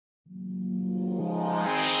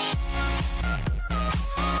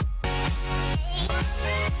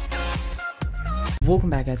welcome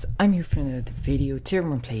back, guys. I'm here for another video. Today we're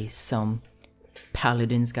gonna play some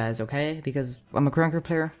paladins, guys, okay? Because I'm a krunker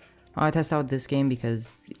player. I test out this game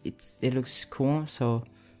because it looks cool, so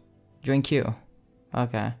join queue.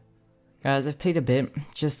 Okay. Guys, I've played a bit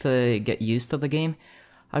just to get used to the game.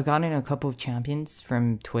 I've gotten a couple of champions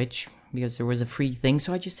from Twitch because there was a free thing,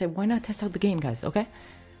 so I just said, why not test out the game, guys, okay?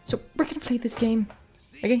 So we're gonna play this game.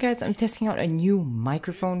 Again, guys, I'm testing out a new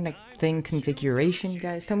microphone thing configuration,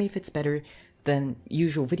 guys. Tell me if it's better than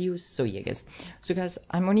usual videos. So yeah, guys. So guys,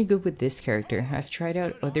 I'm only good with this character. I've tried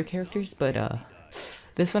out other characters, but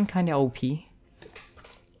this one kinda OP.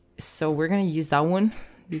 So we're gonna use that one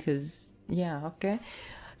because yeah, okay.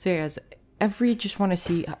 So yeah, guys, just want to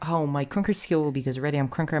see how my krunker skill will be because already I'm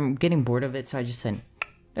krunker. I'm getting bored of it, so I just said,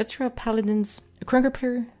 let's try paladins. A krunker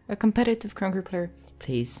player, a competitive krunker player,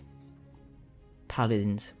 please.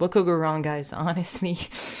 Paladins. What could go wrong, guys? Honestly,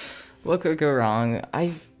 what could go wrong?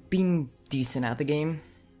 I've been decent at the game.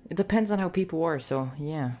 It depends on how people are, so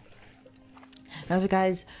yeah. Now, so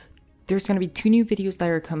guys, there's gonna be 2 new videos that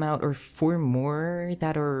are come out, or 4 more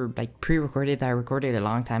that are like pre-recorded that I recorded a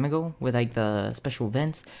long time ago with like the special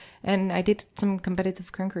events, and I did some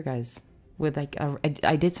competitive krunker, guys. With like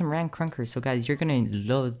I did some rank krunker, so guys, you're gonna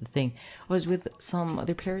love the thing. I was with some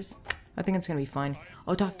other players. I think it's gonna be fine.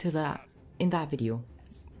 I'll talk to that in that video.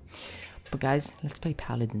 But guys, let's play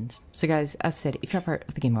paladins. So guys, as said, if you're part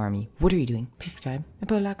of the game army, what are you doing? Please subscribe and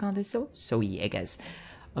put a like on this. So yeah, guys.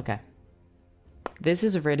 Okay, this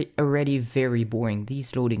is already very boring,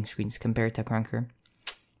 these loading screens compared to krunker.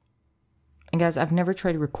 And guys, I've never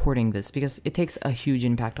tried recording this because it takes a huge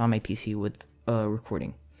impact on my PC with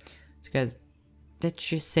recording. So guys, let's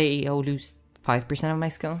just say I'll lose 5% of my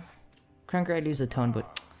skill. Krunker, I lose a ton,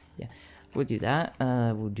 but yeah. We'll do that.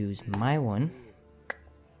 We'll do my one.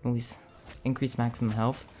 Always increase maximum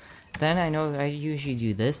health. Then I know I usually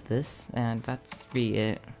do this, and that's really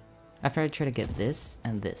it. After I try to get this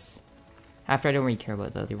and this. After I don't really care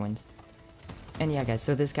about the other ones. And yeah, guys,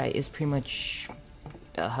 so this guy is pretty much...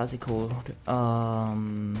 how's it called?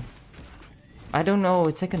 I don't know.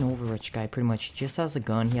 It's like an Overwatch guy, pretty much. He just has a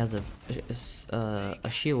gun. He has a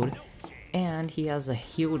shield. And he has a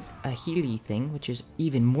healy thing, which is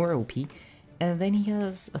even more OP. And then he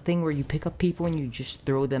has a thing where you pick up people and you just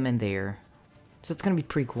throw them in there. So it's gonna be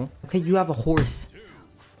pretty cool. Okay, you have a horse.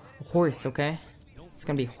 A horse, okay? It's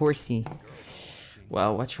gonna be horsey.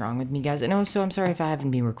 Well, what's wrong with me, guys? And also, I'm sorry if I haven't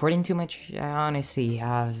been recording too much. I honestly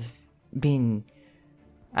have been...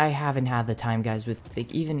 I haven't had the time, guys, with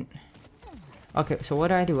like even... Okay, so what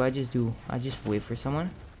do? I just wait for someone.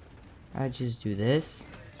 I just do this.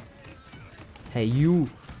 Hey, you!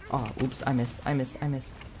 Oh, oops, I missed. I'm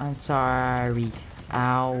sorry.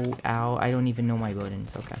 Ow, ow, I don't even know my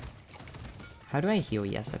buttons. Okay. How do I heal?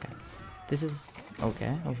 Yes, okay. This is...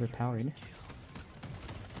 okay, overpowered.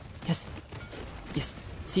 Yes! Yes!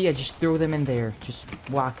 See, I just throw them in there. Just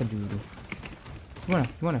whack-a-doodle. You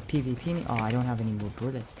wanna PvP me? Oh, I don't have any more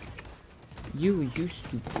bullets. You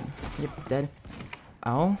stupid. Yep, dead.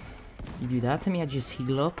 Ow. You do that to me, I just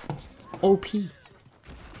heal up. OP.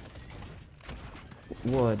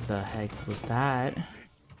 What the heck was that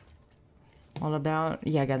all about?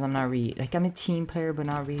 Yeah, guys, I'm not really... like, I'm a team player, but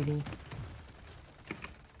not really.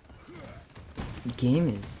 Game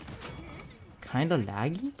is kind of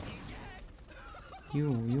laggy.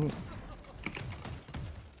 You...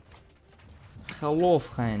 Hello,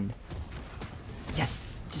 friend.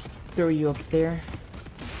 Yes! Just throw you up there.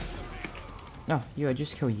 No, I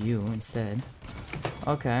just kill you instead.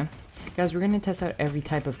 Okay. Guys, we're gonna test out every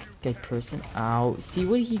type of like person. Ow. See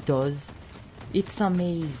what he does? It's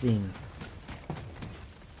amazing.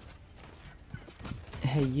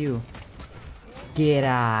 Hey, you. Get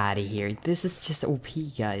out of here. This is just OP,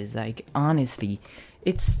 guys. Like, honestly.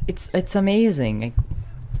 It's amazing. Like,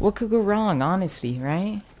 what could go wrong, honestly,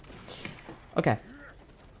 right? Okay.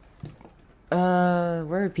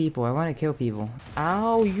 Where are people? I want to kill people.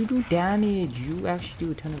 Ow, you do damage. You actually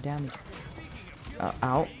do a ton of damage.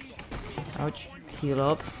 Ow. Ouch. Heal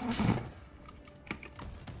up.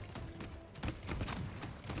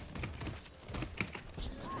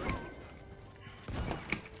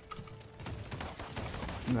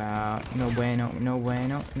 Wow. No bueno. No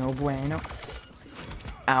bueno. No bueno.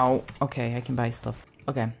 Ow. Okay, I can buy stuff.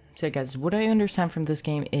 Okay. So guys, what I understand from this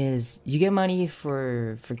game is you get money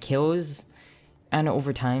for kills and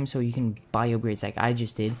over time, so you can buy upgrades like I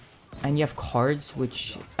just did. And you have cards,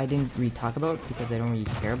 which I didn't really talk about because I don't really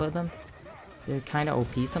care about them. They're kind of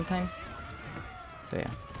OP sometimes. So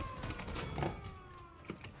yeah.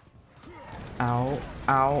 Ow.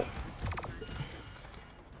 Ow.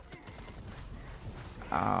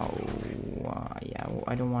 Ow. Yeah,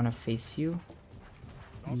 I don't want to face you.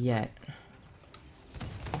 yet.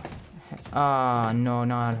 No,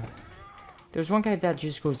 not. There's one guy that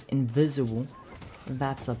just goes invisible.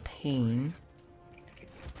 That's a pain.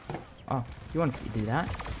 Oh, you want to do that?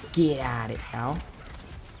 Get at it, pal.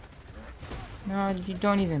 No, you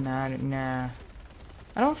don't even matter. Nah.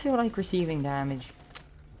 I don't feel like receiving damage.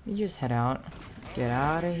 You just head out. Get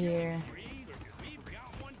out of here.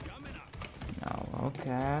 Oh,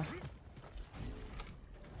 okay.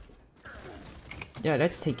 Yeah,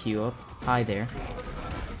 let's take you up. Hi there.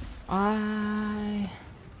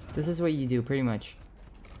 This is what you do, pretty much.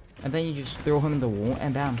 And then you just throw him in the wall,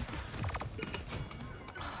 and bam.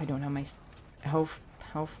 I don't have my health.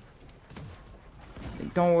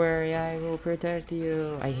 Don't worry, I will protect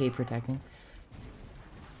you. I hate protecting.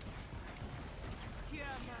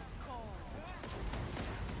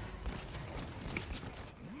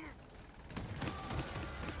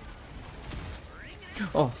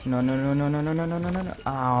 Oh, no.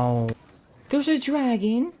 Ow. There's a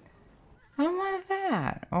dragon. I want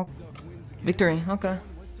that. Oh. Victory, okay.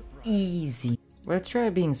 Easy. Let's try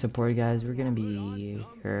being support, guys. We're gonna be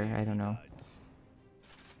her. I don't know.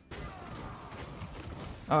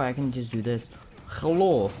 Oh, I can just do this.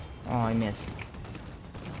 Hello. Oh, I missed.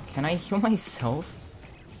 Can I heal myself?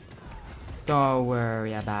 Don't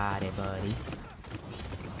worry about it, buddy.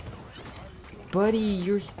 Buddy,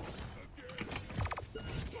 you're...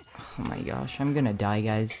 Oh my gosh, I'm gonna die,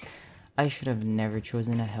 guys. I should have never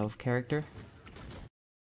chosen a health character.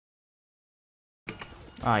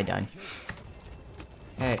 Oh, I died.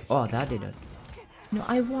 Hey, oh, that did it. No,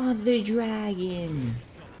 I want the dragon.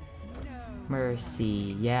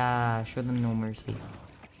 Mercy. Yeah, show them no mercy.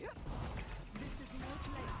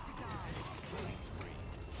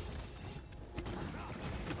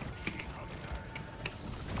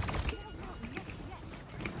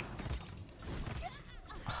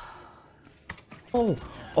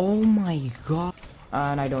 Oh my god.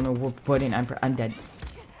 And I don't know what button. I'm dead.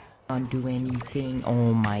 Don't do anything.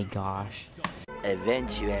 Oh my gosh.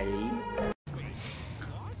 Eventually.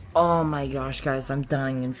 Oh my gosh, guys, I'm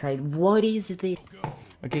dying inside. What is this?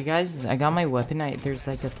 Okay, guys, I got my weapon. There's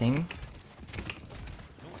like a thing.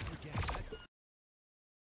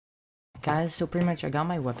 Guys, so pretty much I got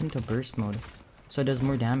my weapon to burst mode. So it does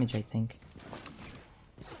more damage, I think.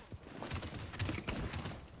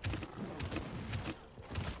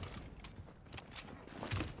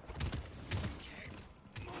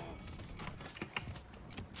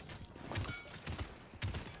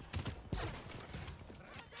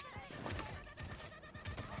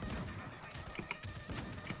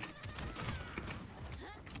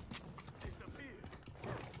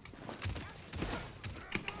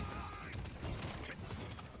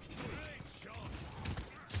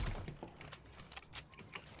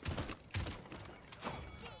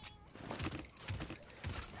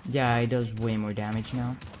 Yeah, it does way more damage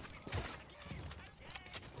now.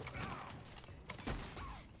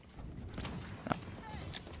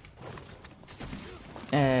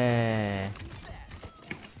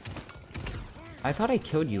 I thought I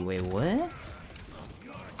killed you. Wait, what?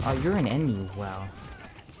 Oh, you're an enemy. Wow.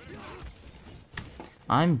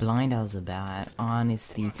 I'm blind as a bat,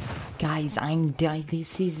 honestly. Guys, I'm dying.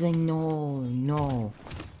 This is a no.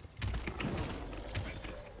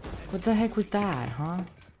 What the heck was that, huh?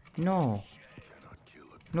 No.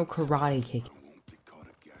 No karate kick.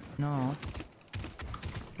 No.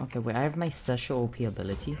 Okay, wait, I have my special OP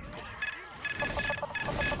ability.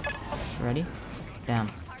 Ready? Bam.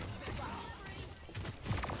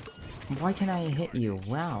 Why can I hit you?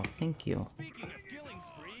 Wow, thank you.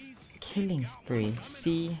 Killing spree.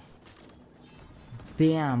 See?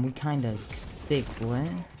 Bam, we kinda thick,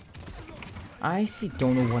 what? I actually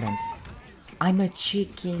don't know what I'm a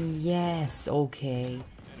chicken, yes, okay.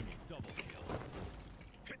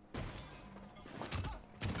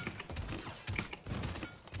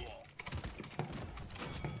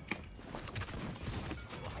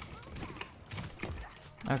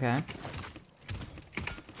 Okay.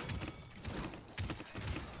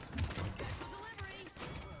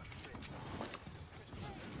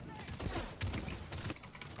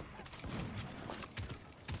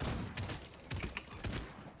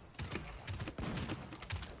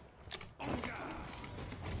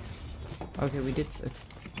 Okay, we did.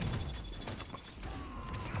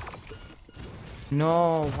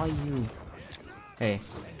 No, why you? Hey.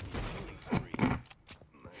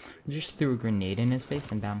 Just threw a grenade in his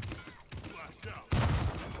face and bam.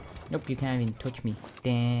 Nope, you can't even touch me.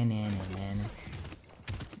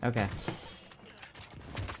 Okay.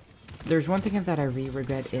 There's one thing that I really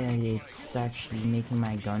regret, and it's actually making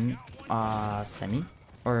my gun semi,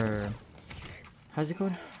 or how's it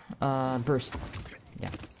called? Burst. Yeah.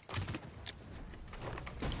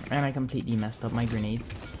 And I completely messed up my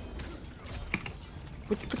grenades.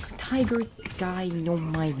 With the tiger guy, oh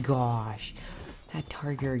my gosh. That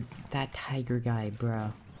tiger guy,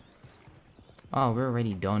 bro. Oh, we're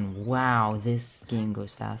already done. Wow, this game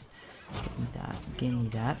goes fast. Give me that. Give me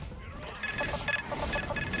that.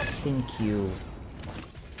 Thank you.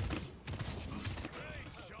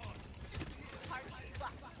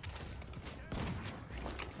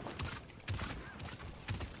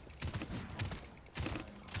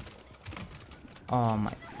 Oh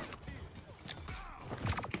my.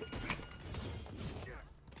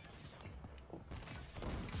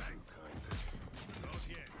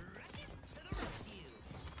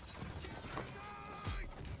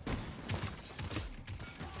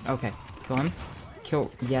 Okay, kill him.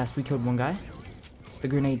 Kill. Yes, we killed one guy. The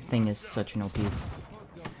grenade thing is such an OP.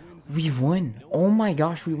 We won. Oh my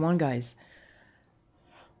gosh, we won, guys.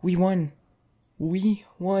 We won. We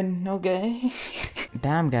won. Okay.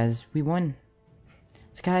 Bam, guys, we won.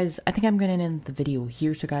 So guys, I think I'm gonna end the video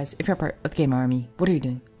here. So guys, if you're part of the Game Army, what are you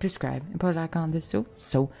doing? Please subscribe and put a like on this too.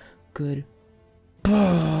 So good.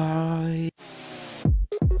 Bye.